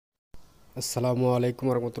আসসালামু আলাইকুম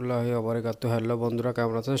রহমতুল্লাহি ওয়া হ্যালো বন্ধুরা,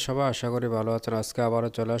 কেমন আছেন সবাই? আশা করি ভালো আছেন। আজকে আবারও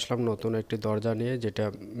চলে আসলাম নতুন একটি দরজা নিয়ে, যেটা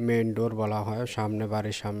মেইন ডোর বলা হয়।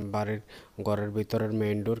 বাড়ির ঘরের ভিতরের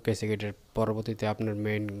মেইন ডোর, কেসি গেটের পরবর্তীতে আপনার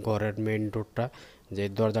ঘরের মেইন ডোরটা, যে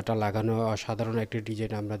দরজাটা লাগানো হয়, অসাধারণ একটি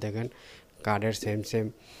ডিজাইন। আমরা দেখেন কাঠের সেম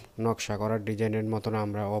নকশা করার ডিজাইনের মতন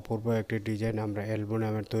আমরা অপূর্ব একটি ডিজাইন আমরা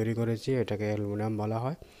অ্যালুমিনিয়ামের তৈরি করেছি। এটাকে অ্যালুমিনিয়াম বলা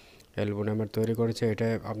হয়। অ্যালুমিনিয়ামের তৈরি করেছে। এটা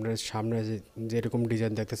আপনার সামনে যেরকম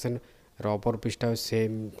ডিজাইন দেখতেছেন, এর অপর পৃষ্ঠাও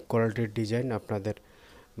সেম কোয়ালিটির ডিজাইন আপনাদের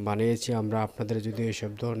বানিয়েছি আমরা। আপনাদের যদি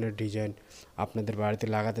এসব ধরনের ডিজাইন আপনাদের বাড়িতে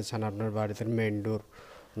লাগাতে চান, আপনার বাড়িতে মেইন ডোর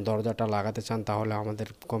দরজাটা লাগাতে চান, তাহলে আমাদের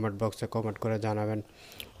কমেন্ট বক্সে কমেন্ট করে জানাবেন।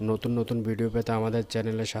 নতুন নতুন ভিডিও পেতে আমাদের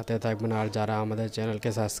চ্যানেলের সাথে থাকবেন। আর যারা আমাদের চ্যানেলকে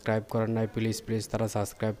সাবস্ক্রাইব করেন নাই, প্লিজ তারা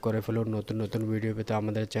সাবস্ক্রাইব করে ফেলুন। নতুন নতুন ভিডিও পেতে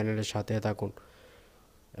আমাদের চ্যানেলের সাথে থাকুন।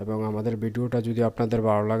 এবং আমাদের ভিডিওটা যদি আপনাদের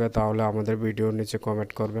ভালো লাগে, তাহলে আমাদের ভিডিওর নিচে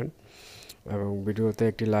কমেন্ট করবেন এবং ভিডিওতে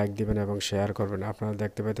একটি লাইক দিবেন এবং শেয়ার করবেন। আপনারা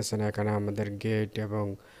দেখতে পাইতেছেন এখানে আমাদের গেট এবং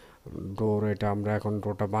ডোর, এটা আমরা এখন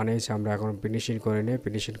ডোরটা বানিয়েছি। আমরা এখন ফিনিশিং করে নিই।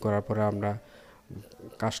 ফিনিশিং করার পরে আমরা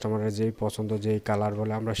কাস্টমারের যেই পছন্দ, যেই কালার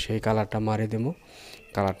বলে, আমরা সেই কালারটা মারি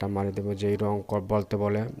দেবো। যেই রং বলতে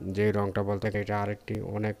বলে, যেই রংটা বলতে, এটা আরেকটি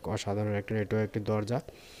অনেক অসাধারণ একটি, এটাও একটি দরজা।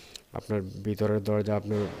 আপনার ভিতরের দরজা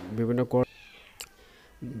আপনার বিভিন্ন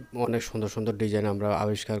অনেক সুন্দর সুন্দর ডিজাইন আমরা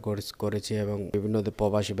আবিষ্কার করেছি এবং বিভিন্ন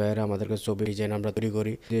প্রবাসী ভাইয়েরা আমাদেরকে ছবি ডিজাইন আমরা তৈরি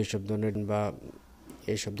করি।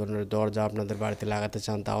 এইসব ধরনের দরজা আপনাদের বাড়িতে লাগাতে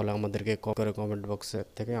চান, তাহলে আমাদেরকে করে কমেন্ট বক্সে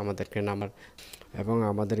থেকে আমাদেরকে নাম্বার এবং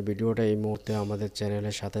আমাদের ভিডিওটা এই মুহূর্তে আমাদের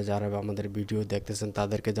চ্যানেলের সাথে যারা আমাদের ভিডিও দেখতেছেন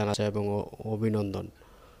তাদেরকে জানাচ্ছি এবং অভিনন্দন।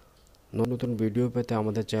 নতুন ভিডিও পেতে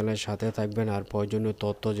আমাদের চ্যানেলের সাথে থাকবেন। আর প্রয়োজনীয়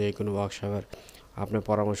তথ্য, যে কোনো ওয়ার্কশপের আপনার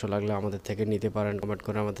পরামর্শ লাগলে আমাদের থেকে নিতে পারেন। কমেন্ট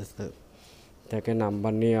করে আমাদের থেকে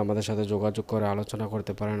নাম্বার নিয়ে আমাদের সাথে যোগাযোগ করে আলোচনা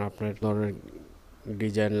করতে পারেন। আপনার ধরনের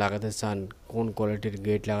ডিজাইন লাগাতে চান, কোন কোয়ালিটির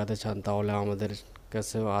গেট লাগাতে চান, তাহলে আমাদের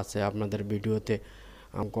কাছেও আছে। আপনাদের ভিডিওতে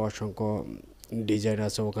অসংখ্য ডিজাইন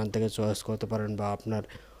আছে, ওখান থেকে চয়েস করতে পারেন, বা আপনার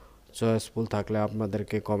চয়েসফুল থাকলে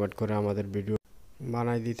আপনাদেরকে কমেন্ট করে আমাদের ভিডিও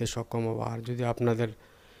বানাই দিতে সক্ষম হবো। আর যদি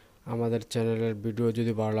আমাদের চ্যানেলের ভিডিও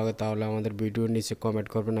যদি ভালো লাগে, তাহলে আমাদের ভিডিওর নিচে কমেন্ট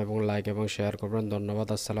করবেন এবং লাইক এবং শেয়ার করবেন। ধন্যবাদ।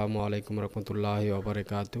 আসসালামু আলাইকুম রহমতুল্লাহি ওয়া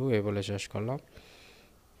বারাকাতুহু। এই বলে শেষ করলাম।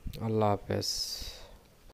 আল্লাহ হাফেজ।